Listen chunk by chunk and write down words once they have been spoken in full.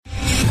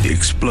the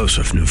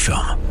explosive new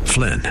film,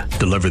 Flynn,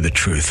 Deliver the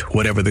Truth,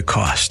 Whatever the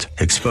Cost,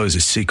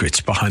 exposes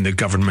secrets behind the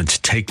government's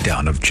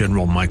takedown of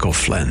General Michael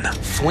Flynn.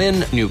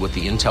 Flynn knew what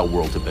the intel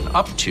world had been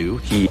up to.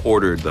 He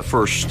ordered the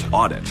first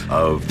audit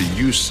of the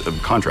use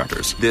of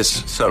contractors.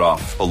 This set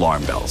off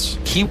alarm bells.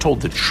 He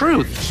told the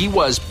truth. He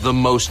was the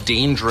most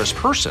dangerous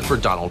person for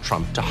Donald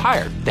Trump to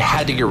hire. They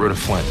had to get rid of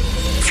Flynn.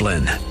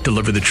 Flynn,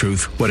 Deliver the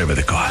Truth, Whatever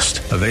the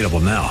Cost. Available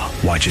now.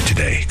 Watch it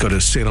today. Go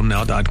to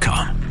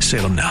salemnow.com.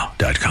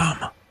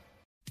 salemnow.com.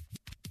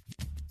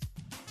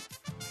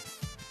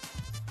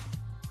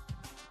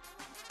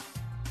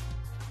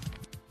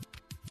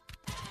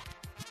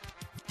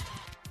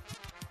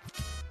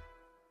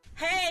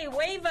 Hey,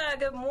 Wava,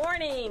 good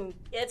morning.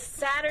 It's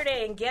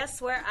Saturday, and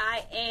guess where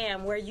I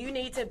am? Where you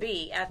need to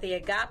be, at the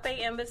Agape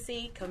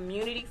Embassy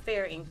Community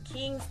Fair in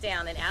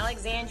Kingstown in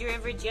Alexandria,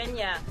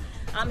 Virginia.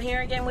 I'm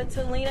here again with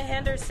Talina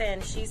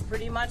Henderson. She's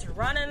pretty much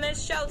running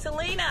this show.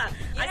 Talina, yes.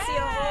 I see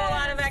a whole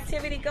lot of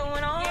activity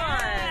going on.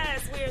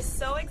 Yes, we are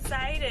so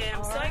excited.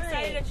 I'm so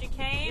excited that you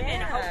came,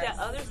 and I hope that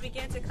others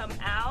begin to come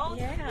out.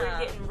 Yeah.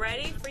 We're getting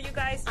ready for you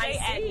guys today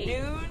at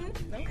noon.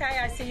 Okay,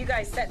 I see you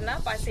guys setting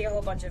up. I see a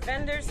whole bunch of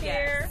vendors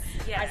here.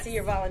 Yes. I see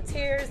your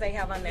volunteers. They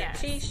have on their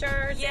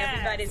T-shirts. Yes.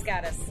 Everybody's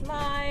got a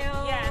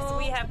smile. Yes,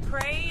 we have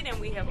prayed, and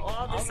we have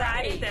all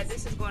decided that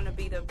this is going to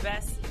be the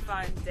best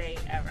fun day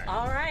ever.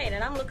 All right,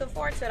 and I'm looking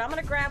forward to it. I'm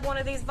going to grab one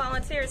of these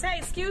volunteers. Hey,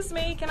 excuse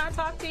me, can I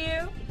talk to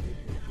you?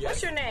 Yes.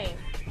 What's your name?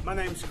 My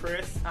name's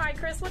Chris. All right,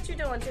 Chris, what you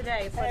doing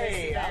today for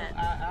this event?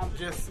 I'm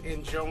just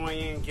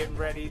enjoying getting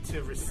ready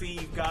to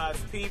receive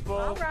God's people.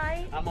 All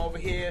right. I'm over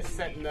here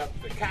setting up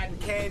the cotton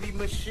candy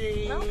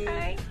machine.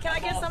 Okay. Can I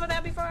get some of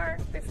that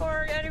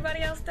before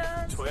everybody else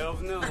does?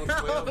 12 noon.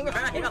 12 all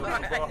right.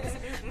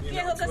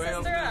 Yeah, hook a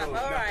sister up.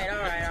 All right.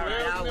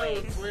 I'll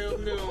wait.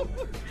 12 noon.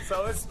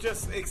 So it's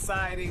just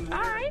exciting.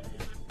 All right.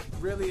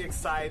 Really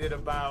excited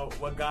about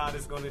what God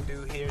is going to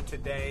do here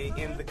today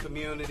in the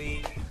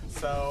community.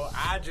 So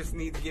I just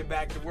need to get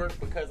back to work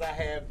because I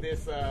have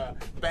this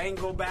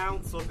bangle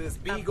bounce or this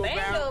beagle bounce.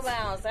 Bangle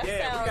bounce. That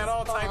sounds we got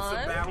all fun. types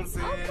of bounces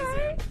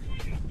Okay. and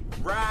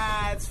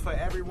rides for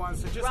everyone.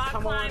 So just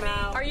come on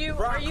out. Are you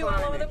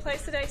all over the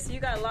place today? So you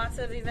got lots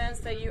of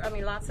events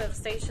lots of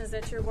stations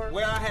that you're working.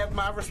 Well, I have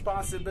my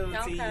responsibility.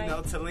 Okay. You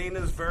know,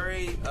 Talina's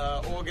very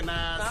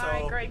organized. All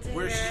right, great to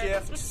we're hear.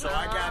 shift, so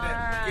I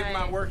gotta get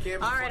my work in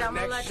before the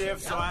next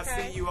shift. So I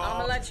see you all. I'm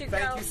gonna let you go.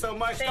 Thank you so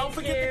much. Thank Don't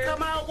forget you. to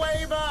come out,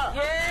 Wava.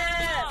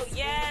 Yes.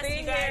 Yes,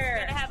 Be you guys here. are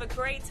going to have a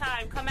great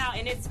time. Come out,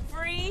 and it's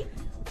free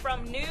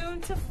from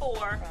noon to 4.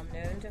 From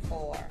noon to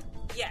 4.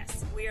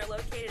 Yes, we are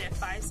located at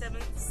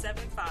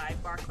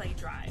 5775 Barclay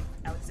Drive,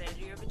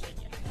 Alexandria,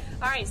 Virginia.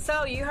 All right,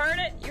 so you heard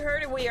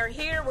it. We are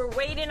here. We're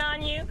waiting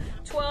on you.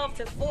 12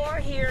 to 4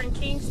 here in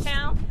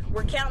Kingstown.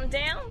 We're counting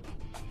down.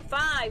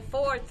 5,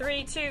 4,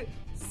 3, 2.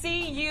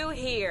 See you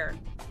here.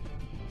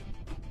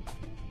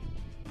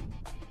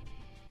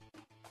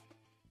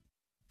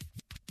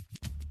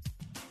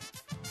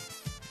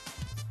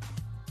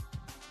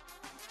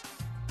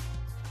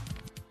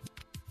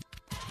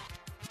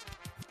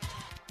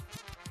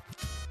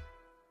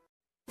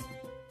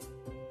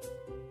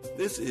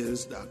 This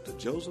is Dr.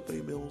 Joseph A.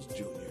 Mills,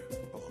 Jr.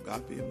 of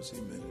Agape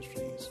Embassy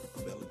Ministries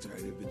of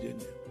Alexandria,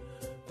 Virginia.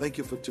 Thank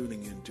you for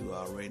tuning in to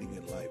our Reigning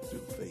in Life Through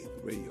Faith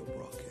radio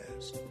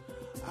broadcast.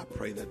 I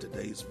pray that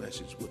today's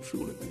message will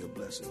truly be a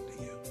blessing to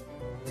you.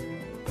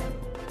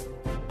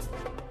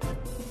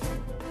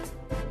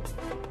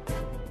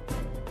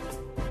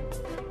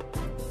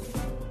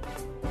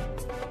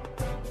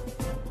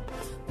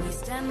 We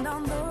stand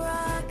on the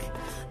rock,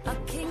 a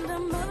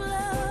kingdom of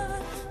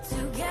love.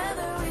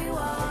 Together we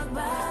walk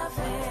by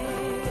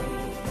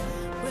faith.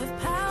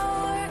 With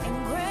power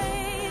and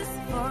grace,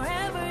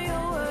 forever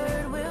your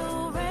word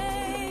will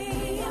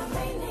reign. We are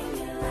reigning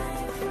in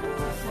life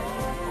through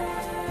faith.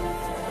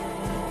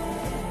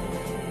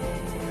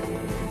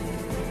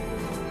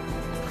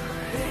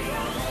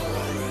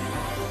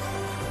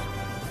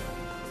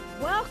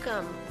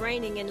 Welcome,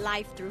 Reigning in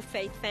Life Through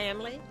Faith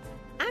family.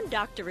 I'm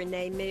Dr.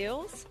 Renee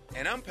Mills.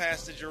 And I'm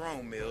Pastor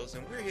Jerome Mills,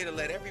 and we're here to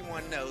let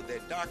everyone know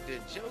that Dr.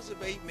 Joseph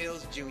A.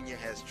 Mills, Jr.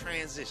 has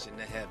transitioned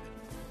to heaven.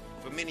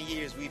 For many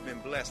years, we've been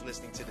blessed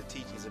listening to the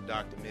teachings of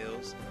Dr.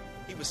 Mills.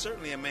 He was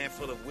certainly a man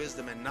full of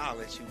wisdom and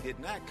knowledge who did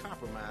not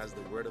compromise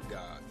the Word of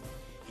God.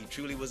 He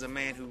truly was a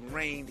man who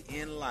reigned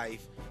in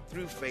life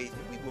through faith,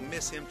 and we will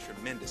miss him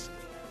tremendously.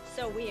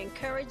 So we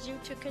encourage you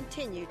to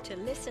continue to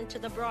listen to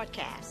the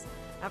broadcast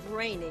of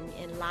Reigning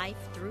in Life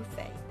Through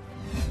Faith.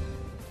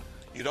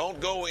 You don't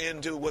go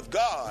into, with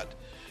God,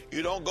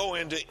 you don't go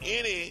into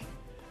any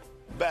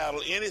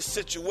battle, any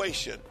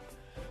situation,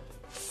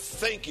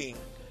 thinking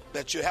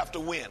that you have to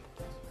win.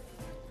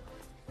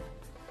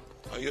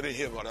 Oh, you didn't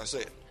hear what I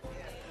said.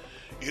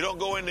 You don't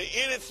go into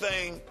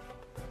anything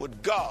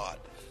with God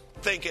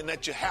thinking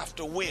that you have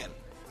to win.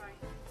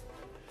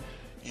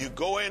 You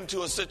go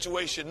into a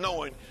situation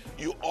knowing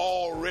you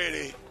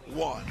already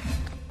won.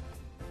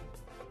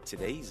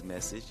 Today's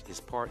message is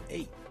part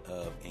 8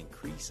 of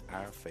Increase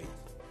Our Faith.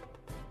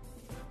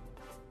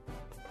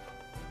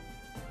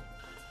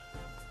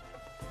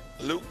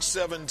 Luke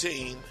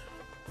 17,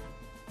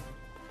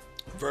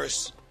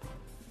 verse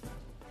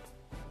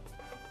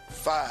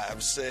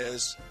 5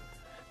 says,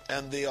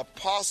 and the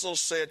apostle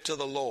said to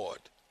the Lord,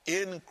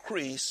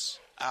 increase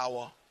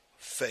our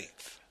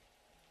faith.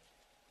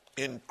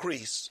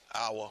 Increase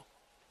our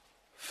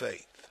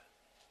faith.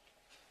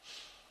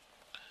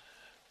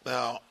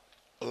 Now,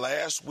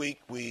 last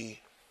week we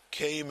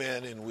came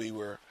in and we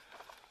were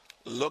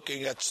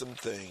looking at some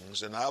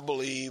things, and I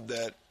believe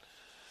that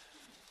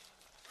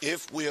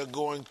if we are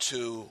going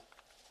to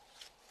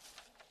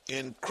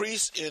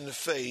increase in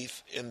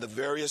faith in the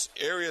various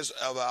areas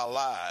of our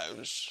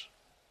lives,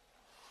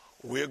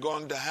 we're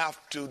going to have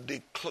to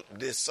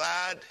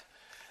decide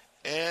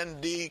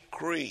and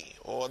decree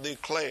or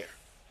declare.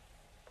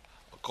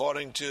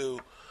 According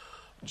to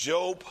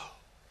Job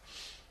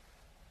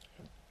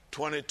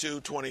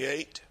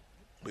 22:28,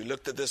 we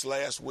looked at this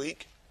last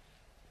week.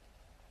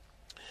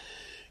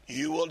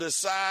 You will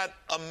decide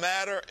a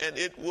matter and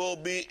it will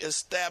be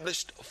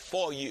established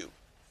for you.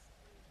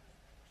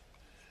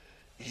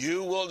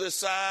 You will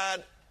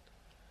decide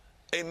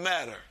a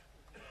matter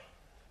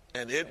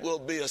and it will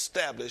be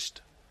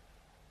established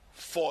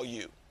for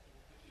you.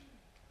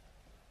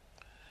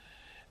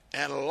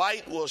 And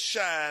light will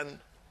shine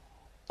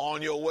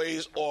on your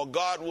ways, or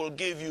God will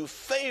give you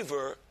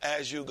favor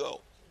as you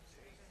go.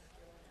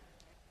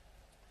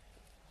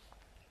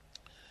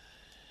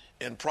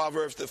 In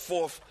Proverbs, the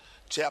 4th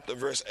chapter,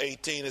 verse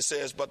 18, it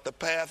says, but the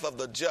path of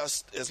the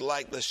just is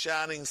like the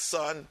shining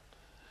sun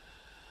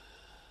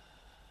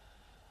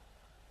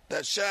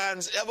that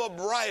shines ever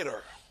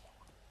brighter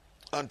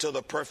until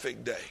the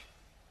perfect day.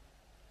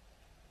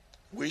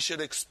 We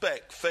should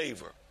expect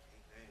favor.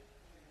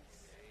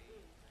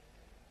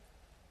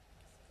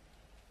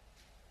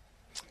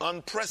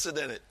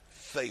 Unprecedented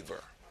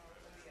favor.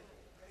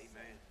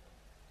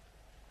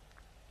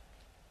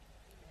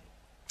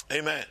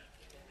 Amen.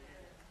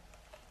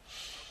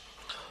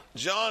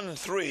 John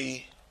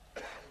 3,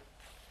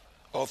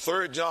 or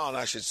 3 John,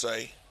 I should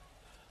say,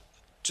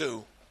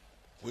 2.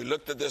 We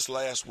looked at this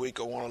last week.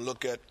 I want to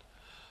look at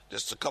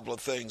just a couple of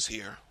things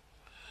here.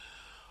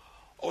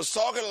 I was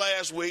talking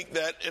last week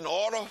that in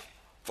order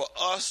for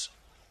us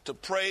to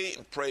pray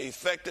and pray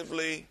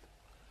effectively,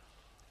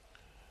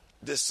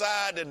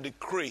 decide and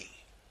decree,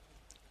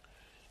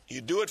 you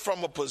do it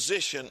from a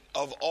position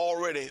of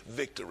already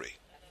victory.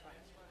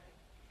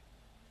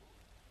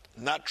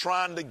 Not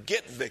trying to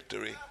get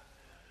victory,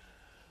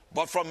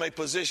 but from a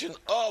position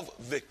of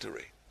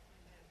victory.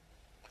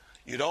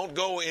 You don't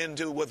go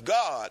into, with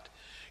God,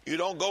 you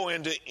don't go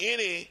into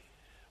any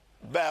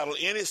battle,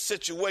 any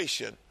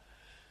situation,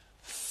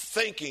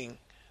 thinking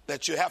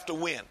that you have to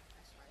win.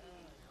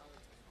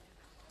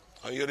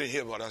 Oh, you didn't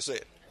hear what I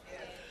said.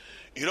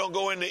 You don't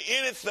go into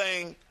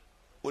anything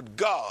with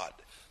God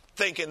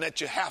thinking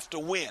that you have to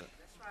win.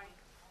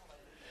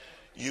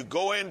 You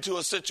go into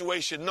a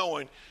situation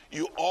knowing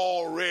you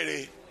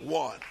already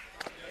won.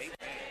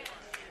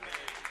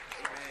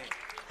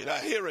 You're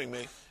not hearing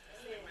me?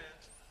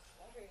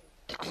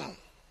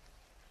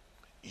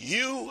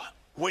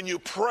 When you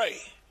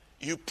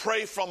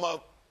pray from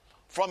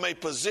a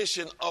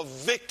position of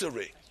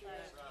victory,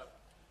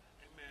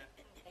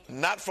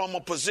 not from a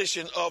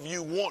position of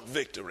you want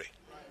victory.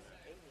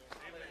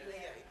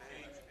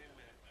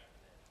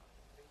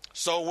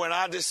 So when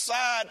I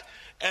decide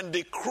and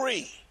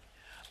decree,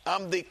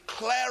 I'm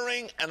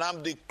declaring and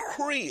I'm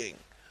decreeing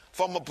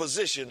from a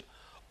position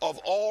of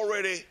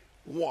already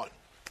won.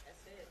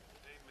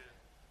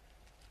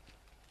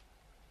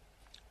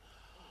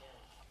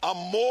 I'm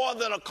more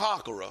than a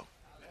conqueror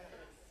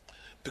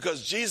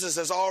because Jesus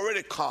has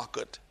already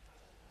conquered,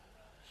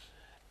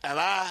 and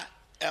I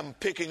am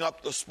picking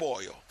up the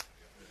spoil.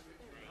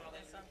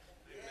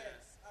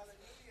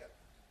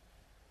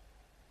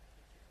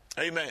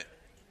 Amen.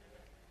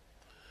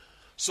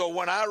 So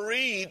when I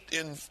read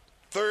in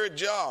 3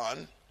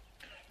 John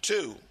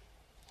 2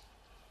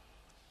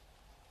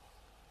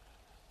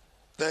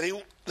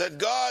 that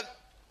God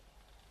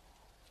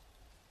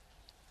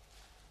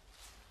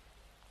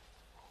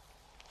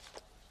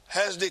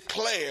has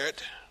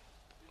declared,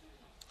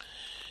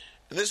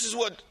 and this is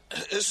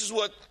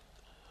what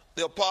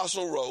the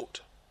apostle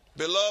wrote,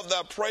 beloved,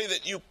 I pray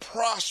that you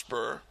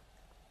prosper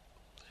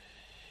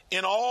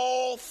in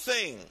all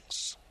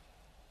things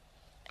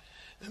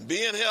and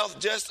be in health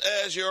just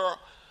as your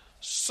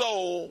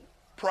soul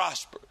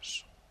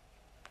prospers.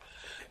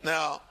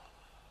 Now,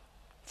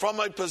 from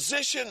a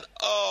position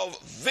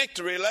of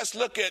victory, let's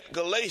look at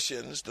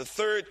Galatians, the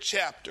 3rd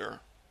chapter.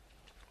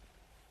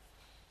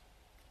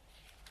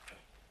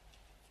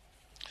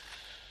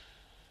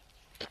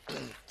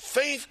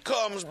 Faith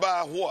comes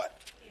by what?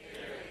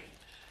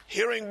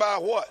 Hearing by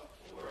what?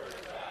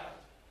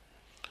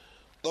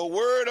 The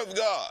Word of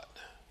God.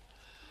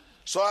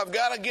 So I've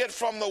got to get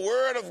from the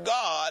Word of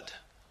God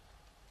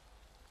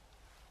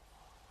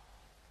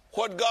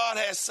what God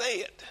has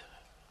said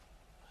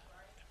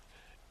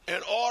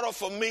in order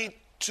for me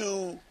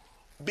to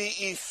be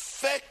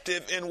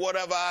effective in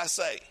whatever I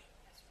say.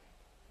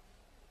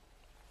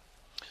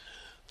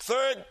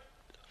 3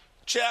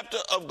 chapter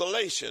of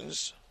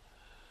Galatians,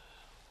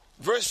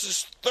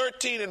 verses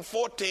 13 and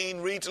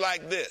 14 reads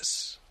like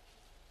this.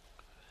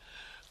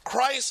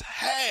 Christ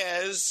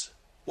has,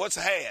 what's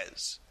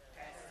has?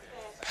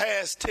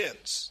 Past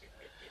tense.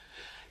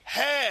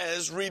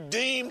 Has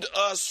redeemed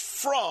us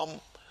from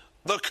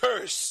the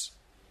curse.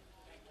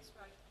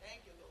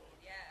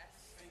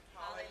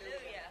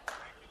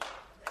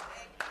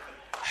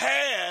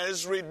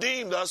 Has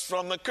redeemed us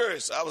from the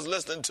curse. I was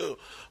listening to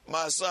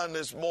my son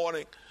this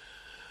morning,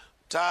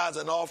 tithes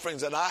and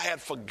offerings, and I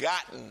had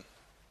forgotten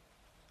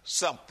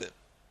something.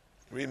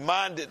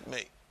 Reminded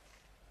me.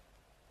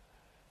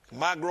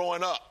 My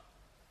growing up,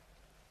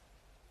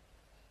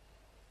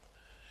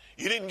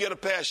 you didn't get a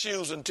pair of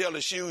shoes until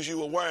the shoes you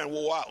were wearing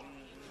wore out.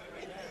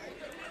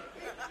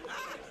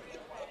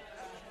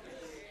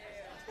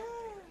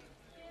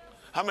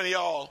 How many of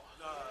y'all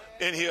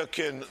in here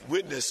can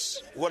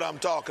witness what I'm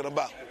talking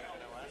about?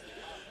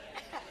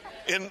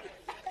 And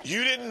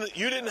you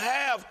didn't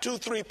have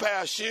 2-3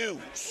 pair of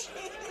shoes.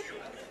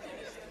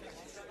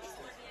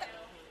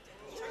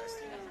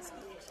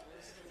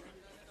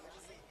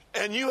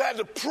 And you had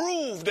to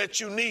prove that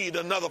you need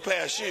another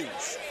pair of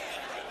shoes.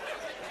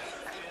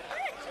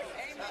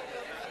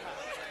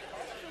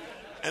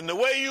 And the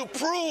way you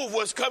prove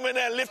was come in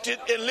there and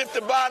lift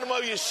the bottom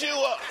of your shoe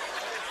up.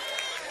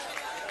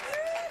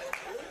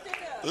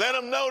 Let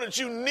them know that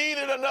you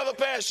needed another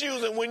pair of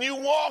shoes. And when you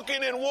walk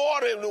in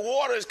water, the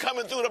water is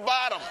coming through the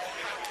bottom.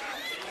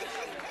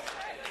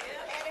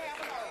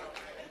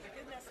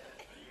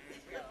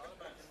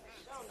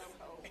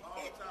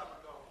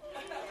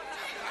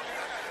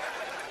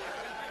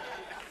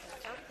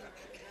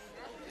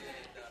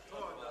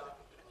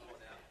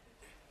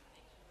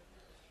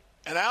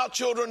 And our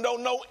children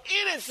don't know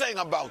anything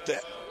about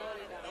that.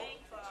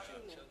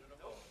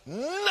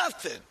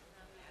 Nothing.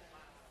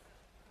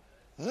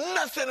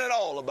 Nothing at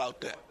all about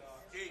that.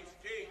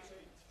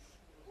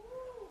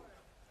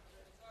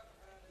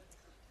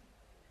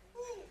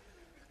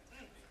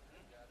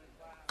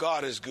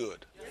 God is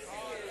good.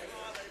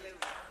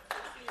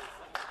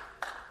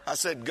 I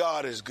said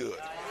God is good.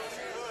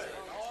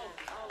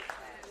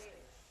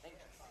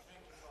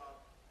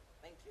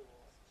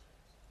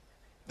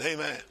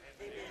 Amen.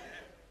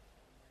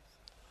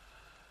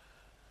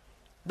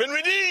 Been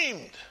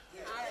redeemed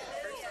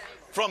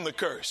from the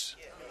curse.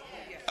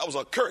 That was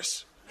a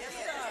curse.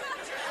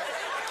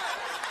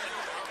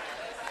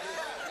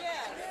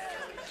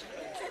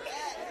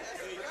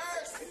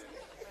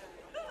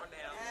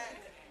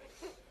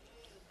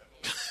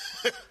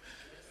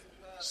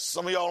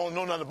 Some of y'all don't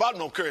know nothing about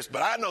no curse,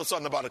 but I know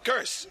something about a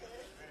curse.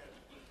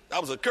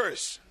 That was a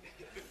curse.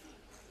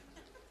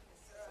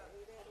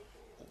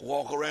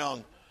 Walk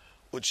around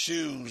with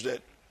shoes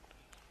that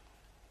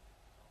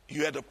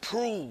you had to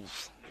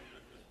prove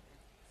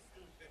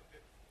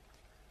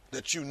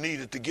that you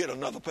needed to get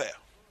another pair.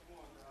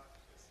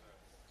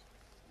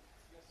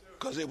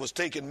 Because it was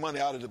taking money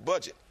out of the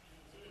budget.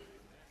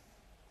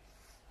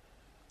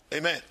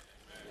 Amen.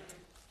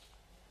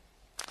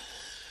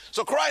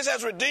 So Christ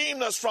has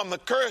redeemed us from the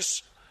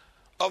curse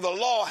of the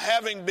law,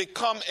 having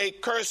become a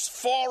curse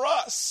for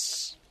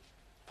us.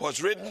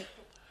 What's written?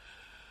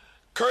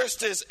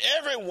 Cursed is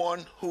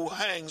everyone who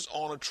hangs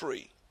on a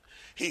tree.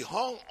 He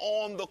hung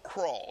on the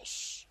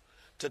cross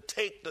to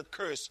take the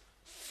curse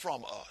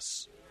from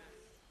us.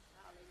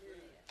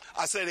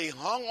 I said he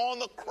hung on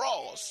the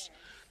cross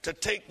to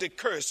take the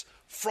curse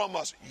from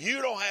us.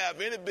 You don't have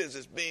any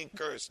business being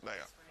cursed now.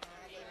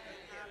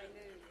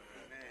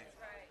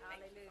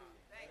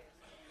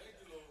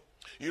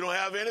 You don't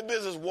have any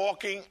business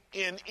walking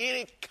in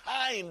any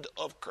kind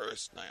of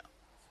curse now.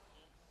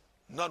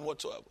 None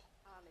whatsoever.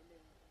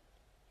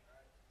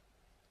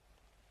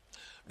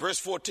 Verse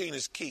 14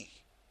 is key.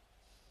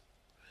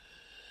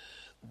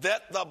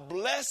 That the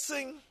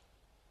blessing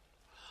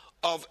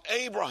of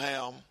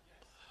Abraham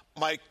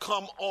might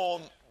come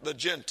on the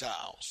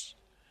Gentiles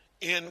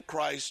in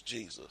Christ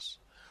Jesus.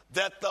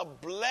 That the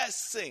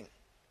blessing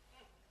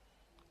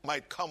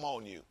might come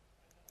on you.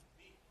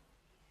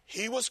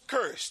 He was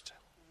cursed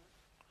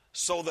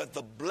so that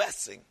the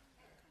blessing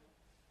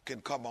can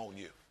come on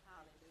you.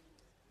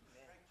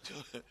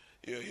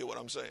 You hear what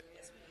I'm saying?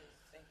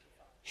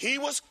 He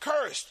was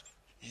cursed.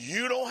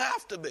 You don't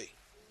have to be.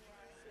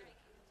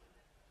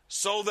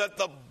 So that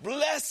the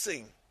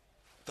blessing's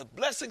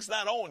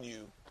not on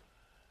you,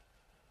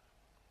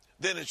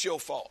 then it's your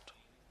fault.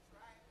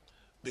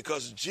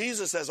 Because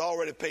Jesus has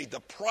already paid the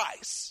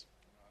price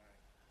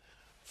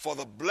for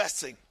the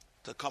blessing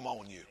to come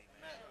on you.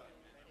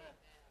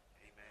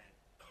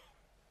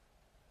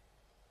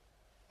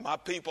 My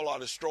people are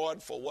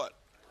destroyed for what?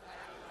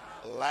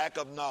 Lack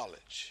of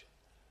knowledge.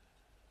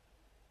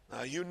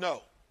 Now you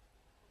know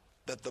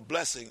that the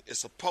blessing is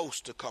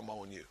supposed to come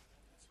on you.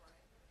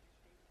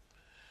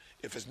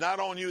 If it's not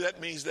on you,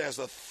 that means there's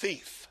a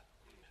thief.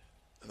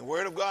 And the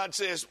Word of God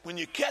says, when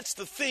you catch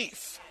the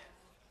thief,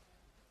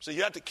 so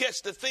you have to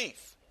catch the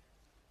thief.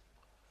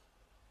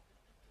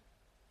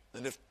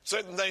 And if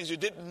certain things you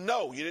didn't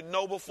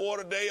know before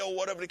today or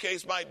whatever the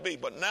case might be,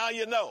 but now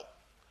you know,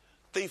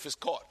 thief is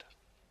caught.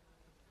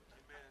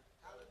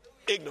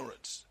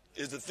 Ignorance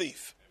is the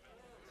thief.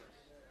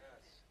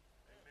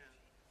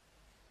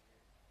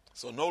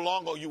 So no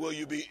longer will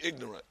you be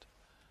ignorant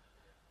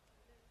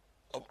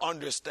of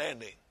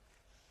understanding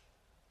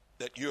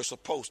that you're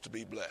supposed to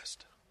be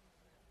blessed.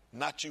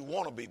 Not you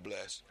want to be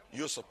blessed.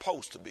 You're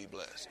supposed to be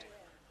blessed.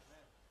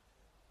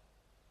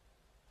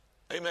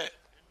 Amen.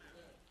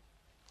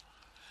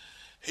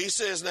 He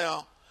says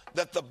now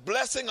that the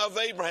blessing of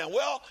Abraham,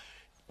 well,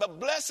 the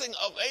blessing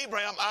of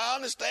Abraham, I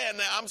understand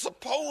now I'm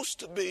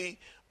supposed to be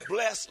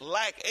blessed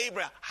like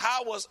Abraham.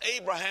 How was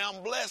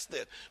Abraham blessed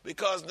then?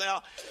 Because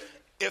now,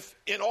 if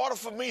in order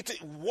for me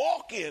to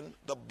walk in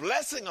the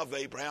blessing of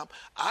Abraham,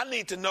 I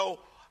need to know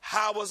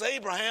how was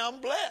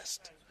Abraham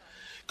blessed.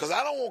 Because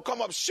I don't want to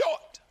come up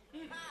short.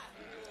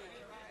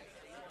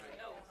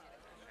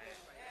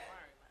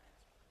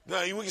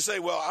 Now, we can say,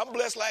 well, I'm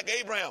blessed like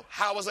Abraham.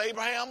 How was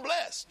Abraham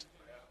blessed?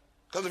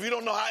 Because if you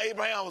don't know how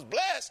Abraham was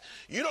blessed,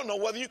 you don't know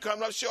whether you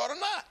come up short or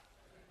not.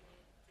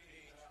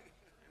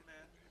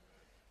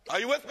 Are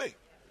you with me?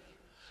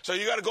 So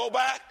you got to go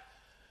back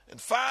and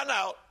find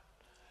out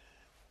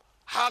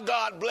how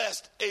God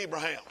blessed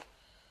Abraham.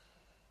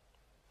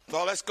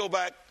 So let's go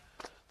back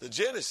to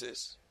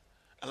Genesis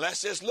and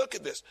let's just look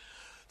at this.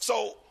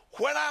 So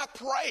when I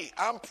pray,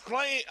 I'm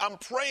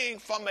praying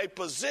from a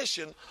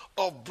position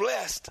of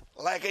blessed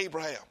like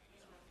Abraham.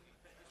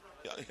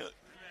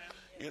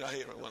 You're not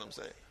hearing what I'm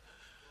saying.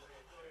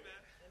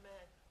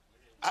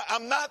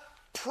 I'm not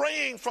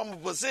praying from a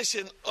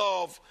position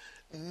of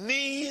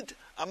need.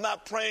 I'm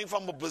not praying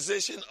from a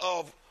position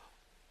of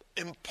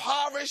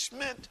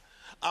impoverishment.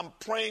 I'm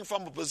praying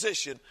from a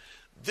position,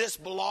 this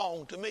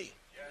belonged to me.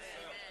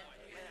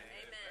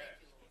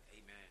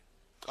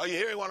 Are you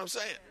hearing what I'm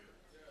saying?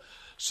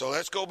 So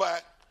let's go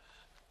back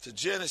to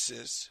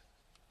Genesis,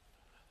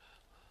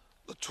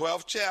 the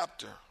 12th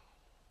chapter.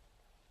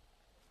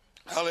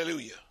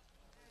 Hallelujah.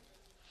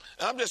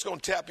 And I'm just going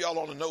to tap y'all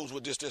on the nose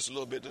with just a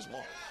little bit this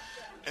morning.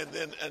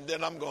 And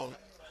then I'm going.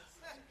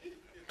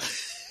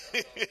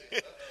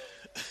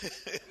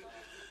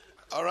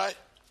 All right.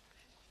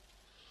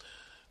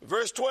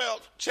 Verse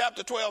 12,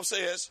 chapter 12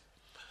 says,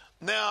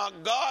 now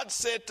God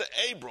said to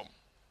Abram,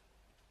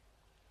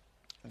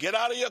 get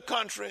out of your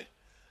country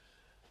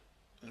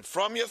and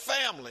from your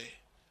family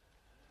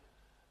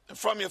and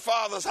from your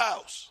father's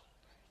house.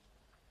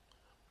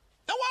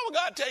 Now, why would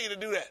God tell you to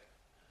do that?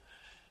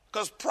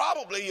 Because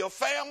probably your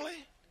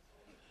family,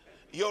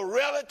 your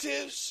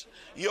relatives,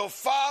 your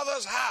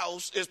father's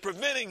house is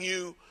preventing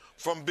you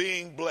from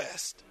being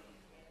blessed.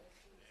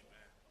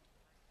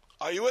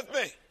 Are you with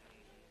me?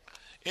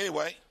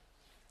 Anyway,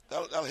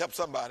 that'll help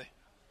somebody.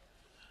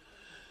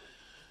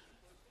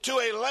 To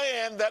a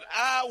land that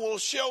I will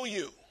show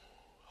you.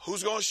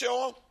 Who's going to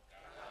show him?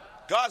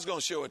 God's going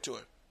to show it to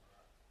him.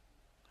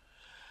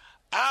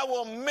 I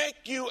will make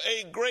you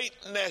a great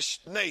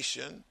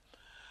nation.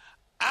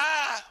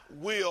 I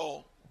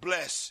will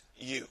bless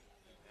you.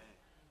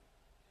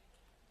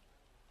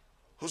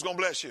 Who's going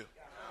to bless you?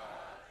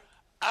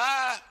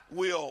 I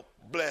will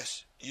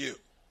bless you.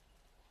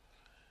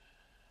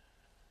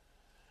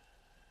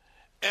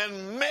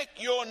 And make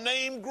your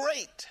name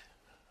great.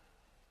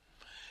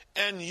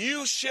 And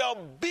you shall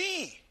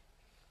be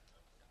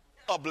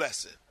a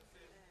blessing.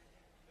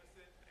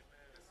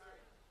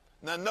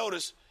 Now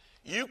notice,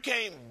 you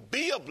can't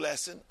be a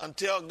blessing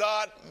until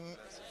God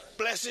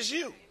blesses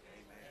you.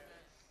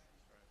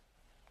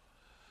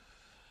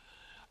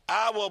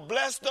 I will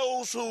bless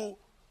those who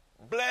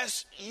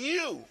bless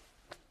you.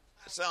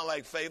 That sounds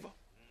like favor.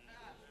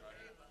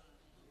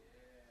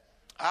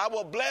 I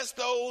will bless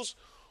those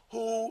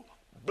who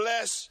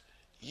bless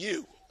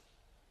you.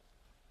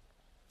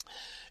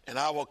 And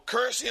I will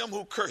curse him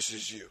who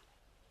curses you.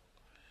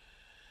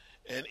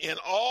 And in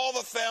all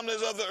the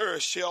families of the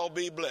earth shall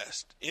be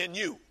blessed. In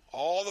you,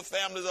 all the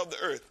families of the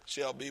earth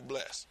shall be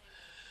blessed.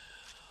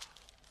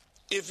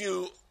 If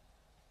you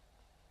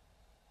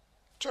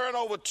turn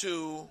over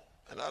to,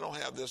 and I don't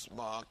have this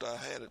marked, I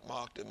had it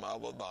marked in my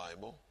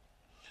Bible.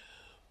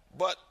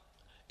 But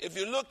if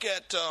you look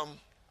at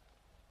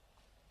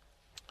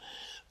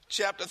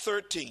chapter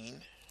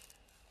 13,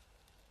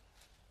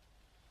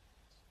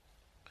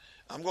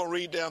 I'm going to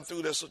read down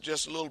through this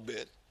just a little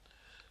bit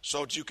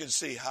so that you can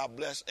see how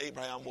blessed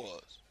Abraham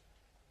was.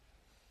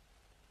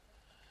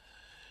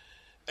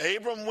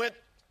 Abram went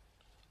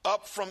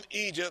up from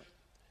Egypt,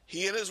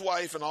 he and his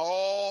wife and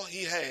all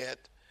he had,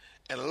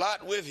 and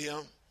Lot with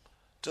him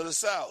to the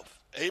south.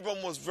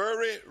 Abram was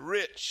very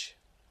rich.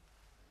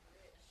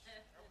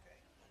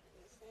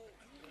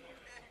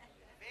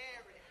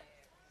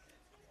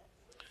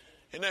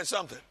 Isn't that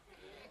something?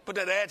 Put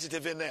that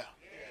adjective in there.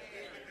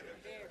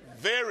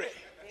 Very.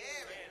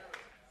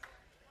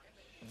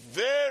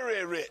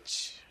 Very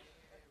rich.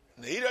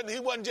 He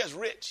wasn't just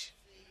rich.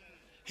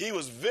 He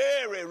was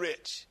very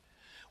rich.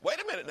 Wait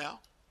a minute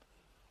now.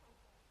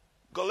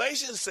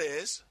 Galatians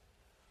says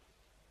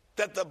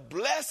that the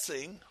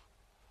blessing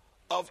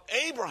of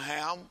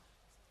Abraham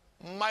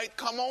might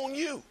come on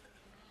you.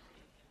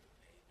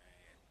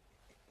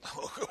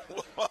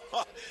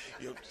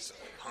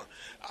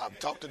 I've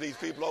talked to these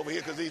people over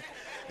here because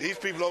these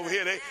people over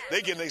here,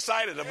 they getting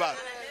excited about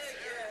it.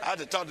 I had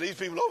to talk to these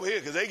people over here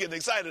because they getting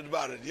excited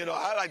about it. You know,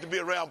 I like to be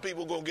around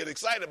people who are going to get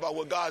excited about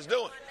what God's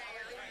doing.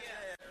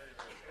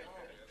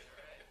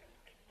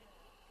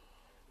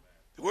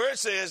 The word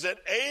says that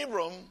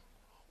Abram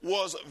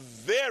was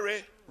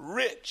very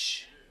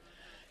rich.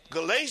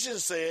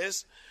 Galatians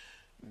says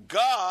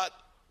God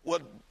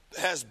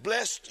has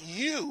blessed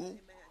you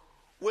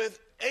with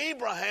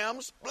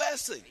Abraham's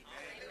blessing.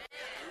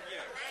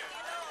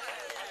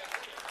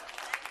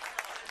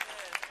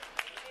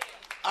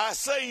 I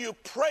say you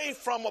pray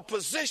from a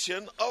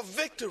position of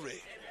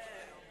victory.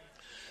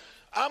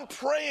 I'm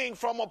praying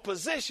from a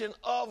position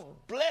of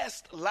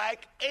blessed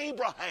like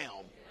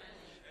Abraham.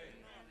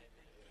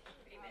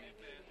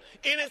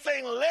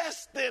 Anything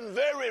less than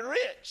very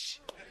rich,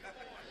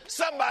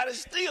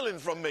 somebody's stealing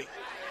from me.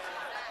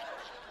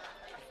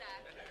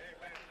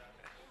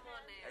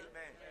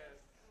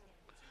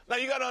 Now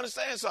you got to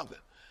understand something.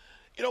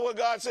 You know what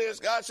God says?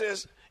 God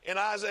says in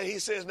Isaiah, he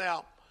says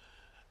now,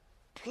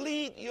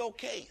 plead your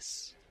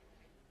case.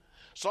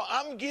 So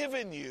I'm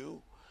giving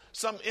you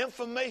some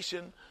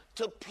information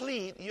to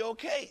plead your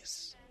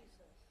case.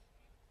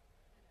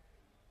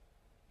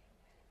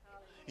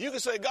 You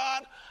can say,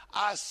 God,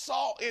 I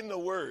saw in the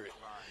word.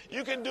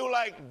 You can do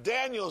like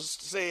Daniel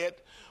said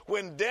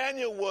when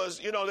Daniel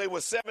was, you know, they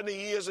were 70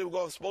 years. They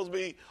were supposed to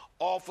be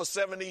off for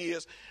 70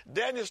 years.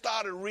 Daniel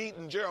started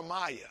reading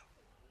Jeremiah.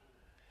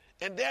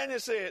 And Daniel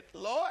said,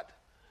 Lord,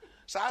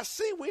 so I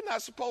see we're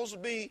not supposed to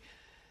be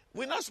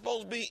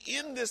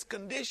in this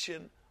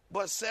condition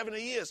but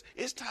 70 years.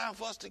 It's time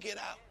for us to get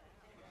out.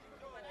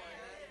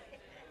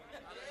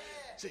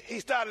 See, he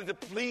started to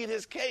plead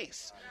his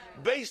case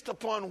based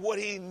upon what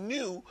he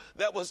knew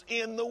that was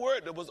in the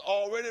word, that was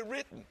already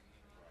written.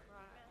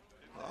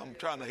 I'm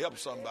trying to help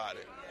somebody.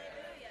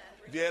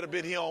 If you had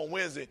been here on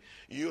Wednesday,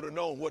 you would have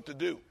known what to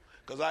do.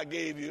 Because I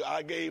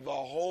gave a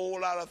whole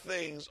lot of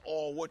things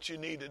on what you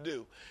need to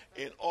do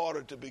in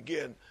order to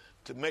begin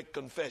to make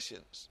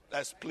confessions.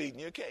 That's pleading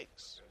your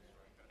case.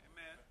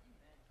 Amen.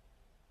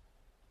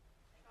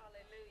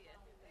 Hallelujah.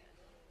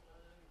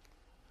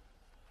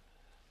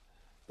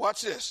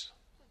 Watch this.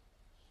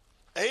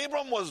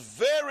 Abram was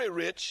very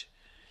rich,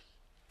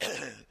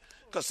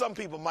 because some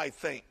people might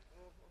think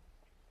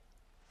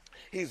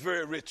he's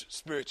very rich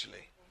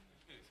spiritually.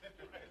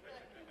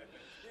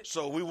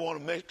 So we want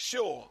to make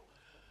sure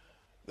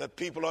that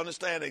people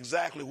understand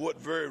exactly what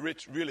very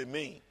rich really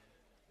mean.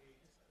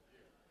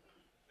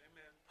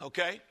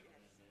 Okay?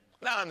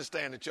 Now I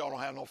understand that y'all don't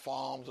have no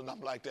farms and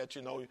nothing like that.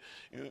 You know,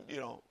 you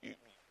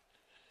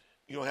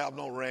don't have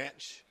no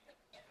ranch,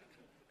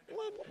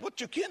 but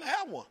you can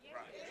have one.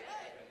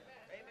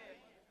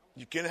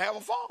 You can have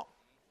a farm.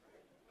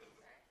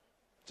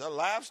 It's a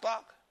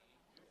livestock.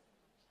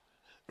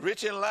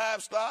 Rich in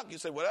livestock. You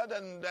say, well,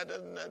 that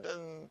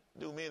doesn't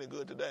do me any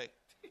good today.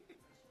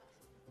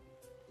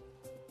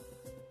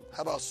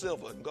 How about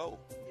silver and gold?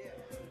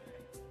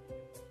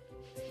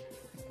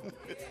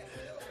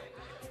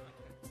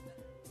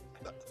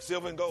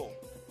 Silver and gold.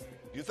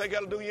 You think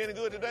that'll do you any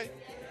good today?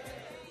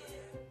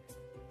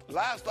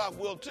 Livestock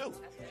will too.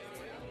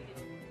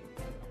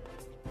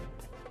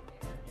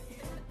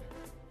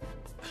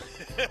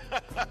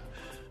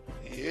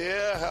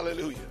 Yeah,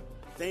 hallelujah.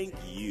 Thank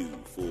you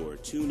for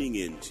tuning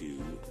into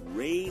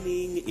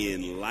Reigning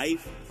in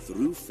Life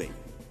Through Faith,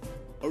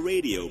 a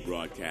radio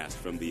broadcast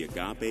from the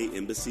Agape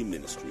Embassy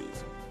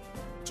Ministries.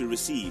 To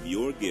receive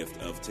your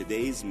gift of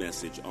today's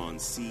message on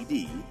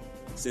CD,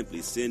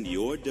 simply send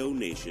your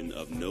donation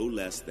of no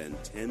less than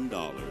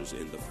 $10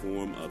 in the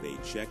form of a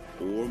check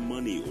or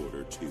money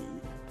order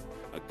to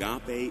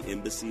Agape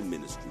Embassy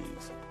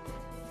Ministries,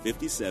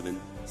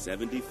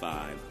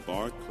 5775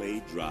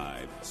 Barclay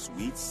Drive,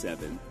 Suite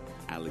 7,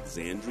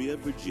 Alexandria,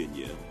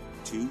 Virginia,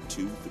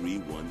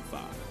 22315.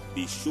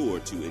 Be sure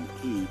to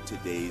include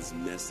today's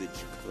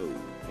message code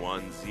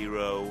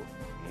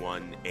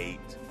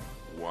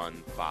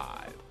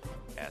 101815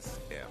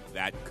 SM.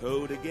 That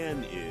code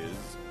again is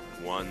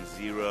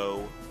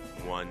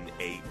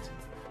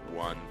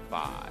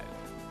 101815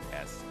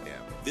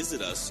 SM.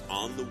 Visit us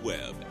on the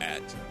web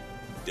at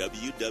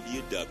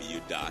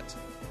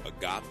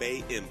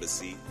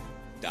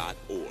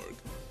www.agapeembassy.org.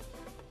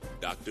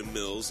 Dr.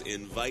 Mills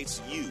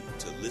invites you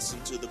to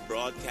listen to the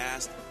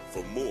broadcast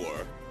for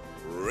more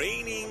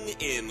Reigning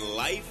in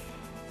Life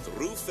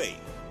Through Faith.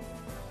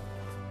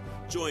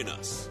 Join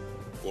us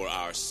for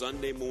our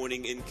Sunday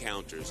morning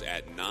encounters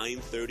at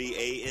 9:30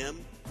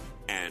 a.m.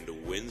 and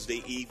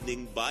Wednesday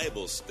evening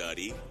Bible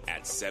study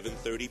at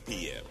 7:30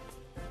 p.m.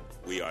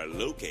 We are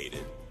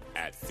located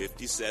at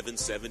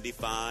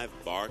 5775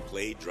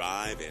 Barclay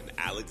Drive in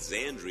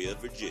Alexandria,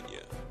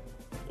 Virginia.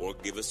 Or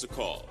give us a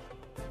call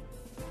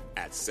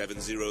at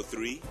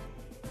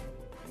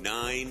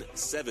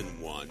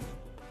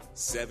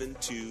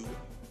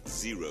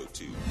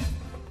 703-971-7202.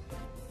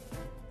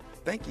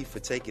 Thank you for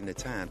taking the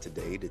time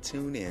today to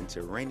tune in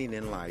to Reigning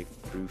in Life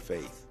Through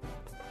Faith.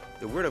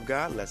 The Word of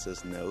God lets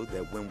us know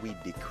that when we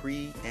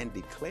decree and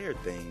declare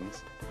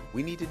things,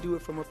 we need to do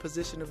it from a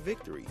position of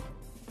victory.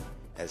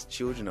 As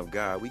children of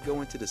God, we go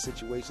into the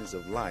situations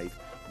of life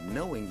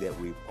knowing that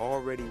we've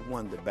already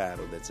won the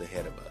battle that's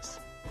ahead of us.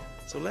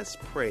 So let's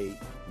pray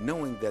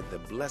knowing that the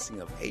blessing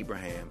of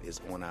Abraham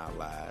is on our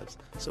lives,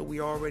 so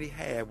we already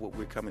have what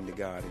we're coming to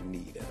God in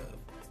need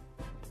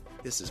of.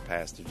 This is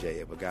Pastor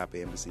Jay of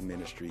Agape Embassy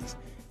Ministries,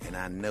 and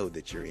I know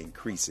that you're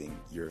increasing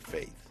your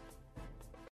faith.